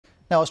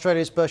Now,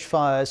 Australia's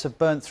bushfires have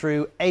burnt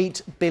through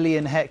 8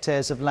 billion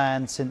hectares of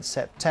land since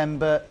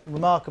September.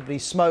 Remarkably,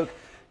 smoke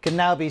can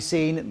now be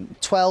seen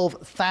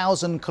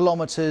 12,000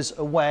 kilometres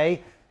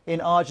away in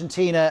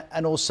Argentina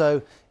and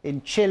also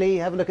in Chile.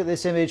 Have a look at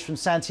this image from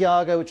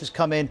Santiago, which has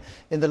come in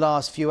the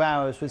last few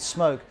hours, with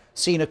smoke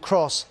seen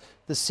across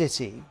the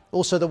city.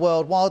 Also, the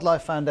World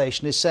Wildlife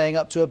Foundation is saying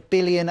up to 1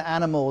 billion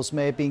animals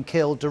may have been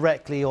killed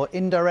directly or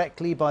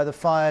indirectly by the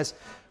fires.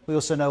 We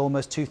also know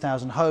almost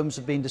 2,000 homes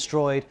have been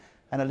destroyed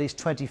and at least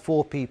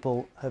 24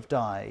 people have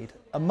died.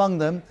 Among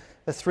them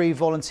are 3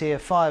 volunteer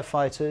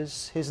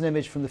firefighters. Here's an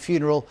image from the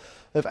funeral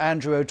of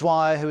Andrew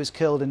O'Dwyer, who was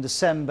killed in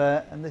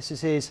December, and this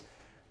is his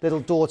little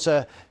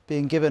daughter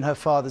being given her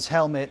father's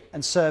helmet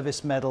and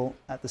service medal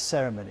at the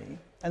ceremony.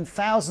 And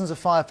thousands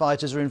of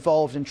firefighters are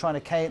involved in trying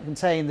to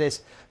contain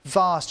this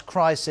vast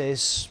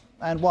crisis.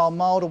 And while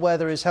milder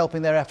weather is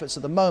helping their efforts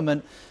at the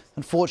moment,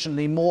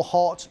 unfortunately more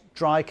hot,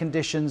 dry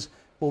conditions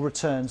will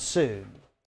return soon.